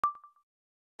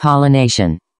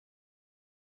Pollination.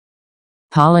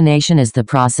 Pollination is the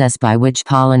process by which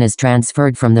pollen is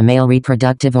transferred from the male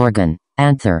reproductive organ,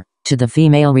 anther, to the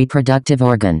female reproductive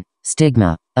organ,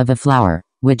 stigma, of a flower,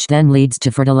 which then leads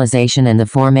to fertilization and the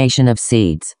formation of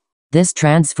seeds. This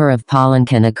transfer of pollen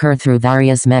can occur through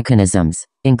various mechanisms,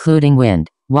 including wind,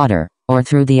 water, or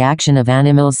through the action of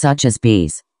animals such as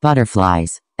bees,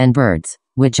 butterflies, and birds,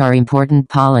 which are important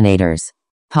pollinators.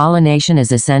 Pollination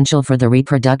is essential for the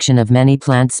reproduction of many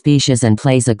plant species and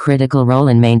plays a critical role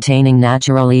in maintaining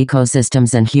natural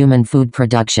ecosystems and human food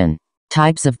production.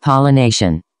 Types of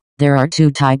pollination. There are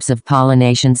two types of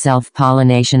pollination: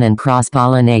 self-pollination and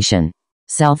cross-pollination.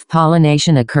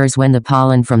 Self-pollination occurs when the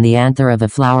pollen from the anther of a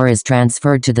flower is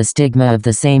transferred to the stigma of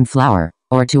the same flower,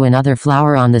 or to another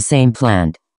flower on the same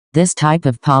plant. This type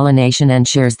of pollination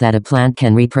ensures that a plant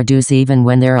can reproduce even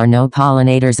when there are no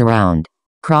pollinators around.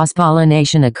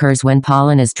 Cross-pollination occurs when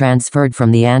pollen is transferred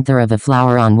from the anther of a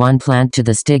flower on one plant to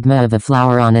the stigma of a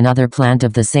flower on another plant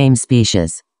of the same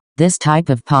species. This type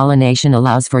of pollination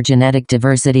allows for genetic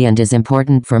diversity and is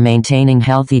important for maintaining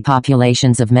healthy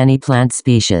populations of many plant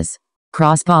species.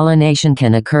 Cross-pollination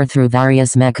can occur through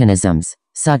various mechanisms,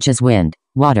 such as wind,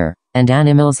 water, and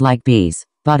animals like bees,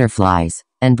 butterflies,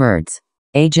 and birds.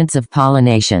 Agents of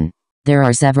pollination. There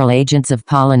are several agents of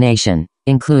pollination,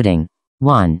 including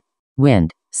 1.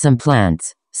 Wind. Some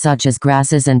plants, such as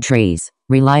grasses and trees,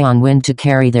 rely on wind to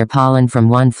carry their pollen from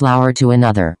one flower to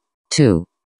another. 2.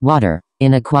 Water.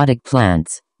 In aquatic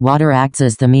plants, water acts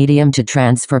as the medium to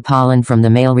transfer pollen from the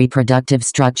male reproductive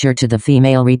structure to the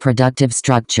female reproductive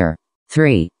structure.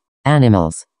 3.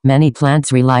 Animals. Many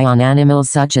plants rely on animals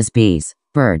such as bees,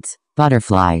 birds,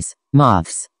 butterflies,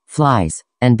 moths, flies,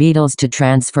 and beetles to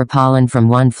transfer pollen from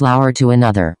one flower to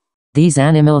another. These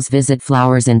animals visit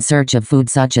flowers in search of food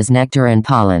such as nectar and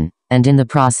pollen, and in the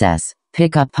process,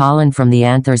 pick up pollen from the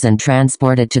anthers and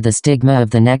transport it to the stigma of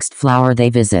the next flower they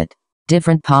visit.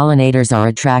 Different pollinators are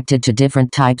attracted to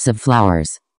different types of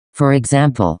flowers. For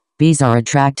example, bees are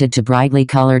attracted to brightly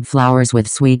colored flowers with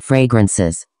sweet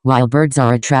fragrances, while birds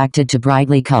are attracted to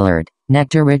brightly colored,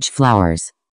 nectar-rich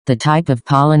flowers. The type of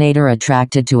pollinator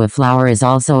attracted to a flower is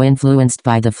also influenced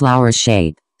by the flower's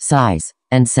shape, size,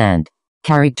 and scent.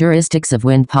 Characteristics of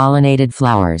wind-pollinated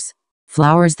flowers.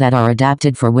 Flowers that are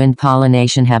adapted for wind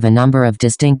pollination have a number of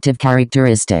distinctive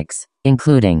characteristics,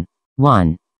 including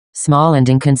 1. Small and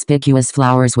inconspicuous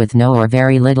flowers with no or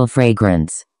very little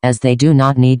fragrance, as they do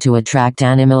not need to attract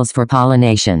animals for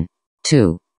pollination.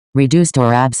 2. Reduced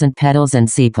or absent petals and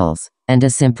sepals, and a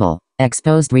simple,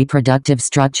 exposed reproductive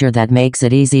structure that makes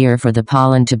it easier for the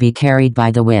pollen to be carried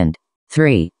by the wind.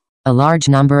 3. A large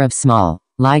number of small,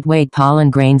 lightweight pollen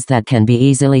grains that can be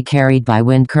easily carried by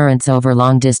wind currents over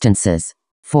long distances.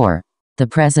 4. The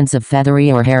presence of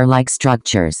feathery or hair-like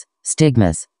structures,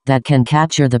 stigmas, that can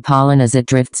capture the pollen as it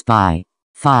drifts by.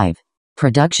 5.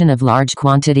 Production of large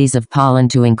quantities of pollen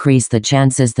to increase the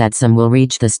chances that some will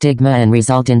reach the stigma and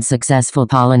result in successful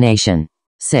pollination.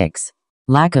 6.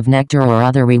 Lack of nectar or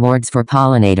other rewards for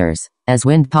pollinators, as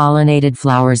wind-pollinated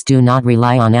flowers do not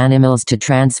rely on animals to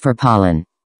transfer pollen.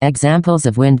 Examples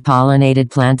of wind-pollinated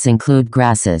plants include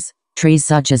grasses, trees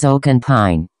such as oak and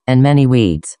pine, and many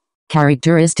weeds.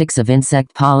 Characteristics of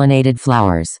insect-pollinated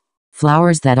flowers.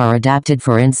 Flowers that are adapted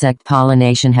for insect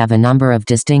pollination have a number of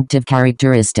distinctive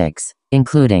characteristics,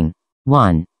 including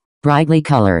 1. Brightly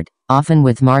colored, often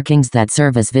with markings that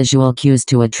serve as visual cues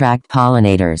to attract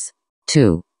pollinators.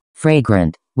 2.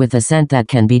 Fragrant, with a scent that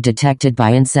can be detected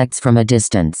by insects from a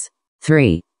distance.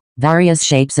 3. Various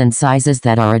shapes and sizes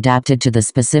that are adapted to the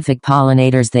specific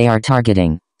pollinators they are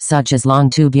targeting, such as long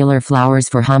tubular flowers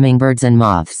for hummingbirds and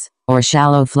moths, or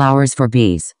shallow flowers for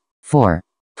bees. 4.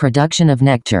 Production of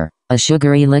nectar, a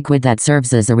sugary liquid that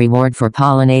serves as a reward for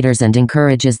pollinators and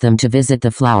encourages them to visit the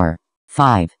flower.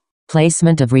 5.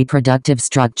 Placement of reproductive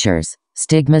structures,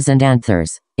 stigmas and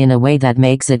anthers, in a way that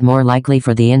makes it more likely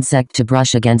for the insect to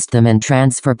brush against them and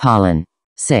transfer pollen.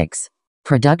 6.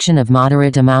 Production of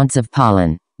moderate amounts of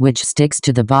pollen, which sticks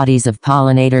to the bodies of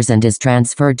pollinators and is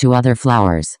transferred to other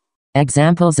flowers.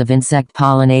 Examples of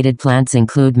insect-pollinated plants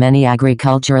include many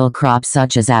agricultural crops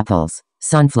such as apples,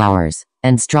 sunflowers,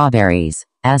 and strawberries,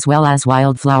 as well as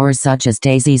wildflowers such as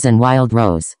daisies and wild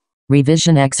rose.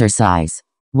 Revision exercise.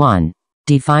 1.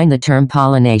 Define the term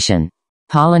pollination.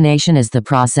 Pollination is the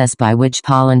process by which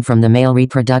pollen from the male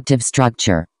reproductive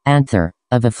structure, anther,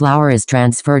 of a flower is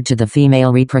transferred to the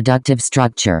female reproductive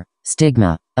structure,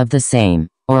 stigma, of the same,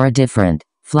 or a different,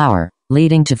 flower,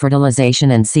 leading to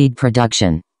fertilization and seed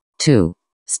production. 2.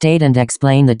 State and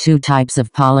explain the two types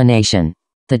of pollination.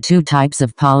 The two types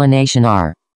of pollination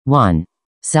are 1.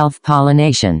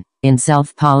 Self-pollination. In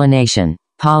self-pollination,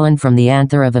 Pollen from the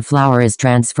anther of a flower is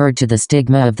transferred to the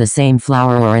stigma of the same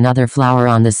flower or another flower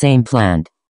on the same plant.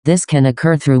 This can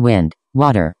occur through wind,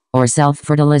 water, or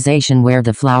self-fertilization where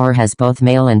the flower has both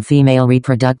male and female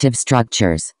reproductive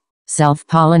structures.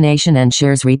 Self-pollination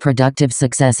ensures reproductive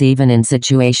success even in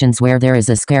situations where there is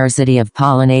a scarcity of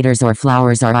pollinators or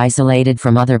flowers are isolated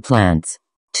from other plants.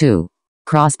 2.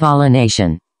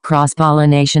 Cross-pollination.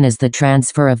 Cross-pollination is the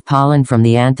transfer of pollen from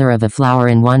the anther of a flower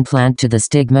in one plant to the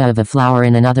stigma of a flower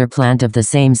in another plant of the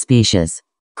same species.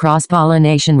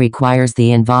 Cross-pollination requires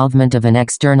the involvement of an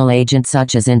external agent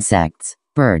such as insects,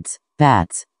 birds,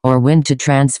 bats, or wind to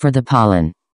transfer the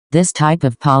pollen. This type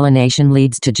of pollination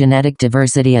leads to genetic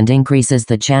diversity and increases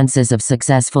the chances of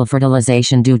successful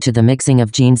fertilization due to the mixing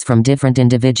of genes from different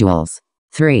individuals.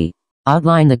 3.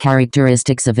 Outline the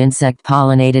characteristics of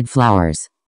insect-pollinated flowers.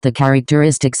 The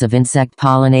characteristics of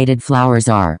insect-pollinated flowers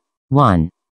are 1.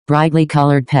 Brightly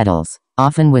colored petals,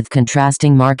 often with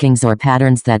contrasting markings or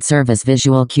patterns that serve as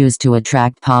visual cues to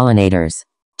attract pollinators.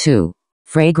 2.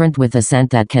 Fragrant with a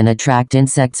scent that can attract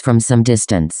insects from some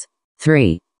distance.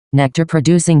 3.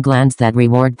 Nectar-producing glands that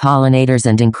reward pollinators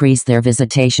and increase their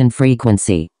visitation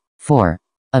frequency. 4.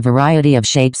 A variety of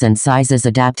shapes and sizes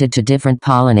adapted to different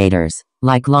pollinators,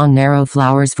 like long narrow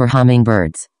flowers for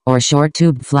hummingbirds, or short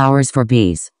tubed flowers for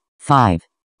bees. 5.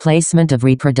 Placement of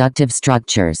reproductive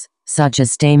structures, such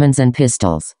as stamens and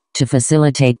pistils, to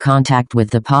facilitate contact with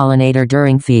the pollinator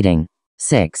during feeding.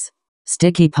 6.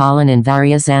 Sticky pollen in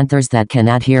various anthers that can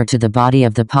adhere to the body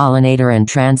of the pollinator and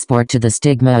transport to the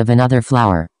stigma of another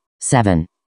flower. 7.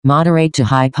 Moderate to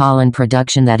high pollen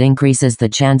production that increases the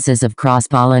chances of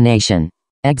cross-pollination.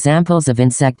 Examples of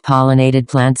insect-pollinated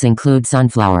plants include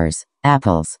sunflowers,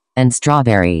 apples, and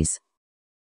strawberries.